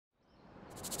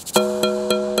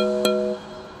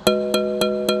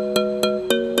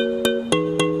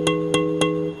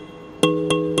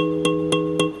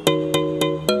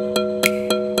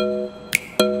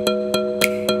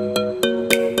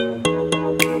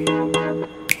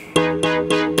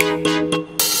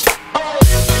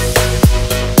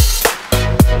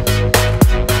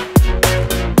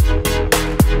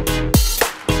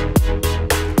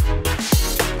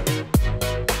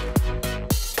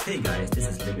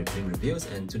Bling Reviews,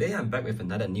 and today I'm back with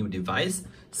another new device.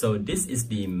 So this is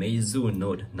the Meizu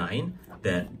Note 9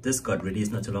 that just got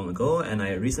released not too long ago, and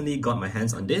I recently got my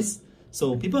hands on this.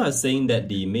 So people are saying that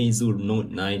the Meizu Note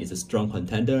 9 is a strong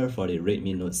contender for the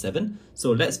Redmi Note 7.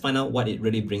 So let's find out what it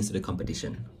really brings to the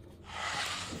competition.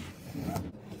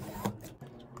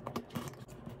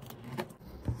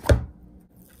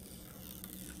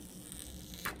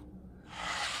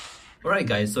 Alright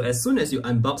guys, so as soon as you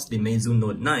unbox the Meizu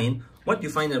Note 9, what you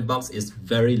find in the box is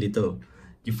very little.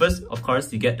 You first, of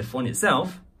course, you get the phone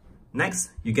itself.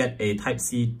 Next, you get a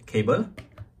Type-C cable.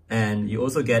 And you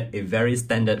also get a very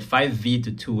standard 5V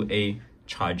to 2A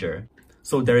charger.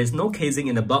 So there is no casing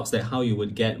in the box like how you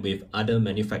would get with other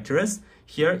manufacturers.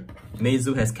 Here,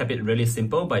 Meizu has kept it really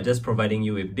simple by just providing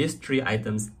you with these three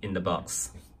items in the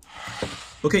box.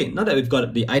 Okay, now that we've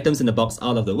got the items in the box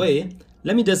out of the way,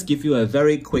 let me just give you a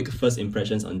very quick first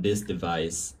impressions on this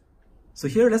device. So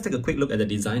here, let's take a quick look at the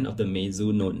design of the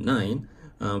Meizu Note 9.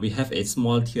 We have a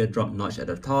small teardrop notch at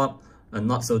the top, a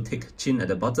not so thick chin at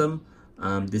the bottom.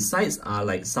 The sides are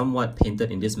like somewhat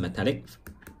painted in this metallic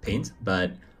paint,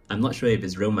 but I'm not sure if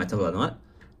it's real metal or not.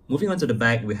 Moving on to the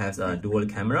back, we have a dual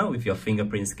camera with your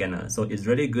fingerprint scanner. So it's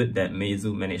really good that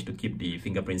Meizu managed to keep the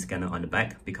fingerprint scanner on the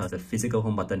back, because the physical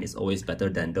home button is always better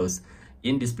than those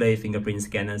in-display fingerprint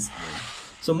scanners.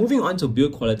 So moving on to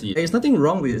build quality, there's nothing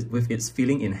wrong with its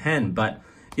feeling in hand, but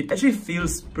it actually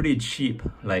feels pretty cheap.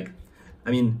 Like,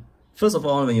 I mean, first of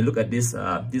all, when you look at this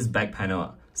back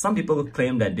panel, some people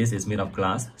claim that this is made of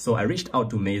glass. So I reached out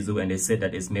to Meizu and they said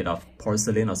that it's made of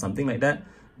porcelain or something like that.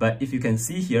 But if you can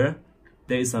see here,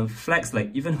 there is some flex,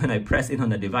 like even when I press it on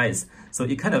the device. So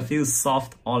it kind of feels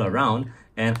soft all around.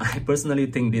 And I personally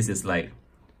think this is like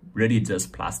really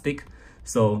just plastic.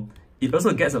 So it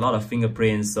also gets a lot of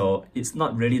fingerprints, so it's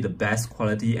not really the best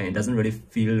quality and it doesn't really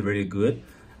feel really good.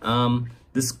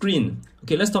 The screen.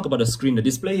 Okay, let's talk about the screen. The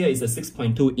display here is a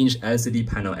 6.2-inch LCD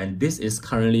panel, and this is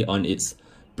currently on its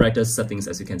brightest settings,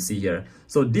 as you can see here.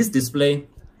 So this display,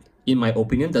 in my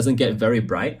opinion, doesn't get very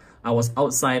bright. I was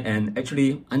outside and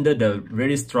actually under the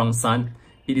really strong sun,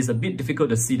 it is a bit difficult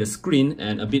to see the screen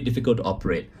and a bit difficult to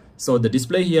operate. So the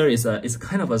display here is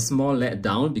kind of a small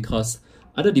letdown, because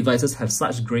other devices have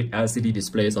such great LCD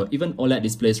displays or even OLED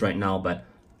displays right now, but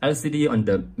LCD on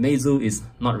the Meizu is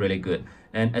not really good.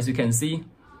 And as you can see,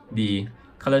 the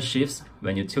color shifts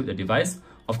when you tilt the device.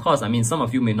 Of course, I mean, some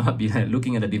of you may not be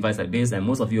looking at the device like this, and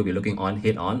most of you will be looking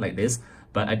head on like this,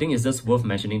 but I think it's just worth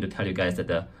mentioning to tell you guys that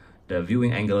the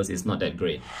viewing angles is not that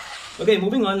great. Okay,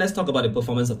 moving on, let's talk about the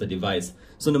performance of the device.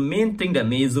 So the main thing that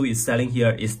Meizu is selling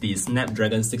here is the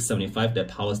Snapdragon 675 that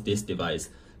powers this device.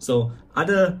 So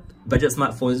other budget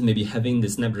smartphones may be having the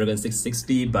Snapdragon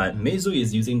 660, but Meizu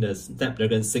is using the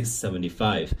Snapdragon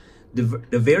 675.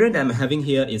 The variant that I'm having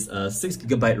here is a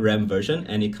 6GB RAM version,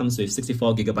 and it comes with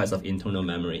 64GB of internal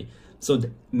memory. So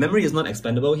the memory is not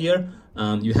expandable here.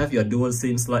 You have your dual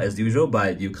SIM slot as usual,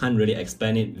 but you can't really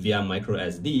expand it via micro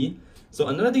SD. So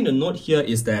another thing to note here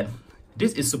is that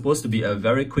this is supposed to be a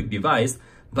very quick device,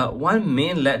 but one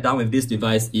main letdown with this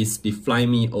device is the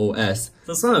Flyme OS.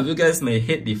 So some of you guys may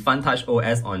hate the FunTouch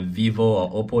OS on Vivo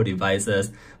or Oppo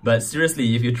devices, but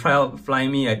seriously, if you try out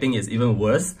Flyme, I think it's even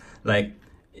worse. Like,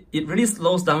 it really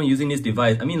slows down using this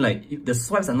device. I mean, like, the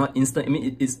swipes are not instant. I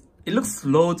mean, it looks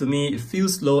slow to me, it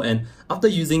feels slow, and after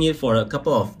using it for a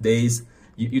couple of days,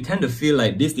 you tend to feel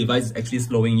like this device is actually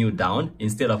slowing you down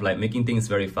instead of like making things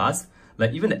very fast.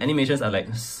 Like, even the animations are like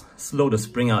slow to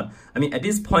spring out. I mean, at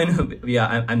this point,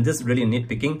 I'm just really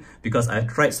nitpicking, because I've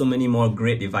tried so many more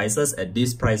great devices at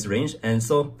this price range, and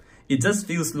so it just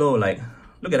feels slow. Like,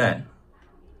 look at that.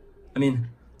 I mean,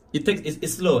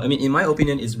 it's slow. I mean, in my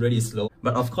opinion, it's really slow.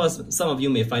 But of course, some of you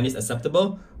may find this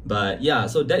acceptable. But yeah,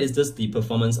 so that is just the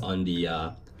performance on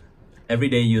the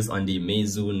everyday use on the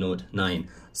Meizu Note 9.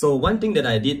 So one thing that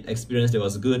I did experience that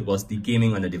was good was the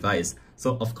gaming on the device.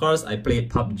 So of course, I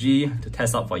played PUBG to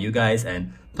test out for you guys,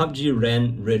 and PUBG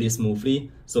ran really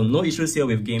smoothly. So no issues here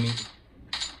with gaming.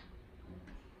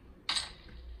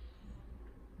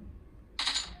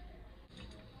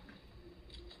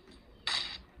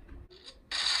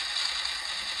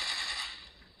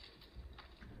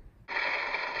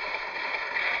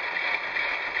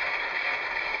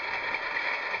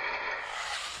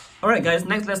 Alright guys,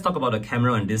 next let's talk about the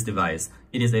camera on this device.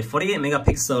 It is a 48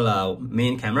 megapixel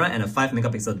main camera and a 5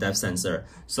 megapixel depth sensor.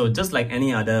 So just like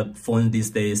any other phone these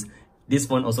days, this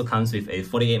phone also comes with a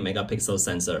 48 megapixel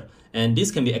sensor. And this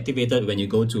can be activated when you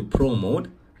go to Pro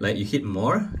mode. Like, you hit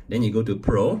more, then you go to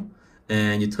Pro,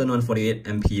 and you turn on 48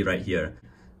 MP right here.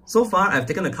 So far, I've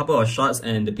taken a couple of shots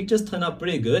and the pictures turned out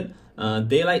pretty good.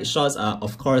 Daylight shots are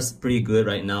of course pretty good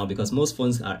right now because most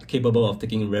phones are capable of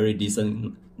taking very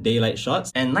decent daylight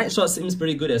shots. And night shots seems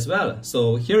pretty good as well.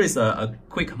 So here is a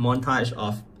quick montage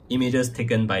of images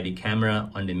taken by the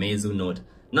camera on the Meizu Note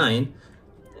 9.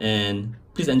 And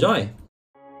please enjoy!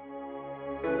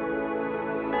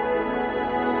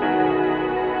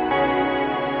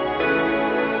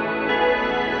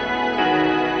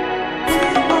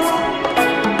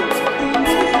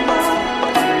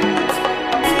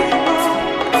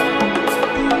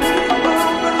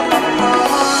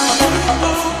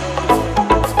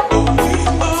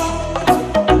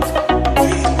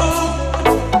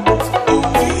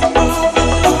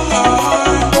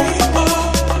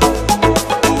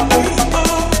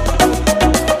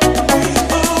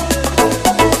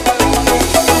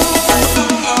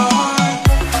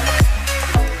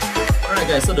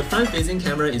 So the front-facing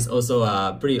camera is also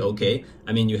pretty okay.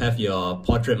 I mean, you have your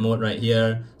portrait mode right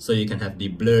here, so you can have the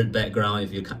blurred background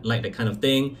if you like that kind of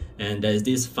thing. And there's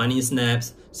these funny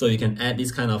snaps, so you can add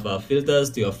these kind of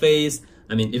filters to your face.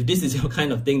 I mean, if this is your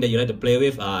kind of thing that you like to play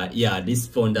with, yeah, this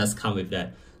phone does come with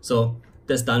that. So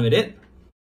that's done with it.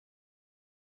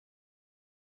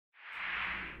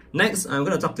 Next, I'm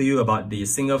going to talk to you about the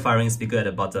single firing speaker at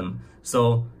the bottom.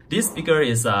 So this speaker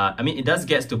is, I mean, it does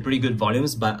get to pretty good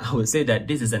volumes, but I would say that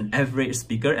this is an average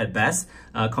speaker at best.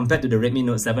 Compared to the Redmi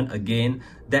Note 7, again,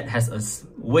 that has a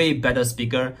way better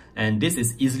speaker, and this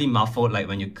is easily muffled, like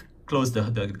when you close the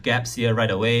gaps here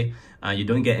right away, you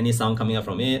don't get any sound coming up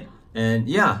from it. And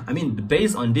yeah, I mean, the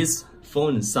bass on this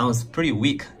phone sounds pretty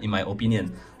weak in my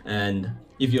opinion. And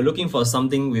if you're looking for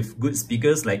something with good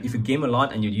speakers, like if you game a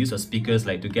lot and you use your speakers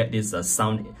like to get this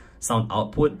sound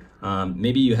output,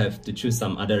 maybe you have to choose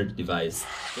some other device.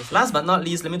 Last but not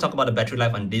least, let me talk about the battery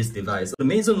life on this device. The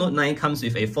Meizu Note 9 comes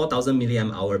with a 4000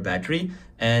 mAh battery,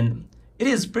 and it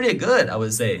is pretty good, I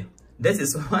would say. This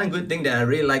is one good thing that I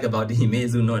really like about the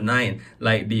Meizu Note 9.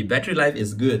 Like, the battery life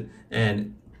is good,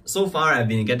 and so far I've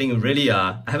been getting really,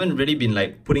 I haven't really been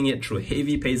like putting it through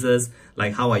heavy paces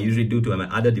like how I usually do to my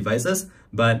other devices,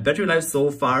 but battery life so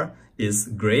far is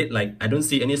great. Like, I don't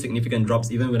see any significant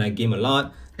drops even when I game a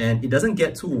lot, and it doesn't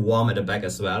get too warm at the back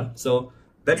as well. So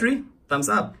battery, thumbs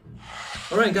up.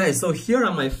 Alright guys, so here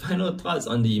are my final thoughts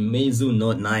on the Meizu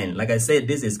Note 9. Like I said,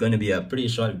 this is going to be a pretty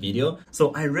short video.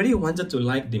 So I really wanted to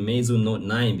like the Meizu Note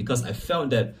 9 because I felt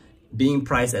that being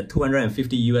priced at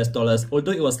 $250 US,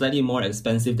 although it was slightly more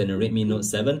expensive than the Redmi Note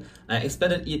 7, I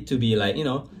expected it to be like, you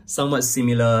know, somewhat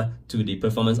similar to the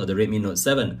performance of the Redmi Note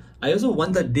 7. I also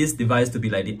wanted this device to be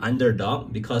like the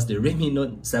underdog because the Redmi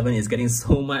Note 7 is getting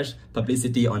so much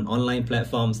publicity on online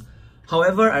platforms.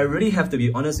 However, I really have to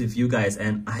be honest with you guys,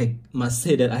 and I must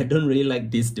say that I don't really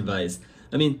like this device.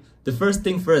 I mean, the first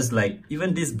thing first, like,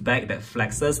 even this back that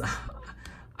flexes,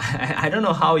 I don't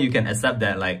know how you can accept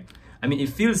that. Like, I mean, it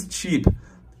feels cheap.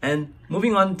 And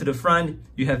moving on to the front,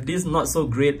 you have this not so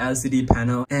great LCD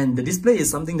panel, and the display is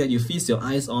something that you feast your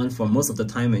eyes on for most of the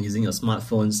time when using your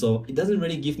smartphone, so it doesn't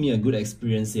really give me a good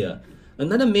experience here.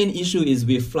 Another main issue is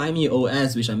with Flyme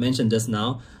OS, which I mentioned just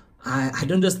now. I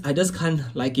just can't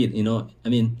like it, you know. I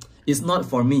mean, it's not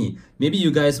for me. Maybe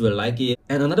you guys will like it.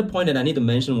 And another point that I need to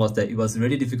mention was that it was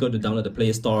really difficult to download the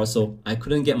Play Store, so I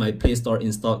couldn't get my Play Store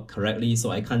installed correctly, so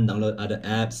I can't download other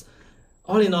apps.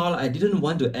 All in all, I didn't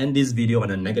want to end this video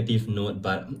on a negative note,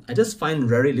 but I just find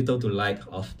very little to like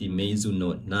of the Meizu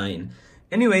Note 9.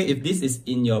 Anyway, if this is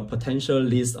in your potential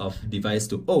list of device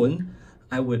to own,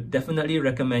 I would definitely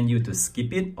recommend you to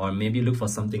skip it or maybe look for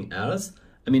something else.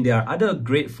 I mean, there are other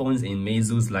great phones in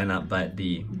Meizu's lineup, but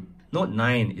the Note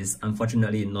 9 is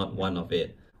unfortunately not one of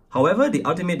it. However, the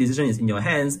ultimate decision is in your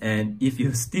hands, and if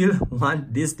you still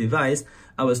want this device,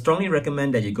 I would strongly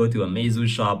recommend that you go to a Meizu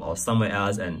shop or somewhere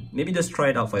else and maybe just try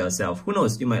it out for yourself. Who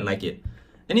knows, you might like it.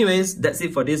 Anyways, that's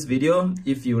it for this video.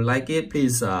 If you like it,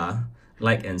 please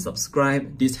like and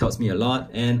subscribe. This helps me a lot,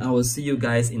 and I will see you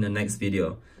guys in the next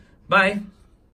video. Bye!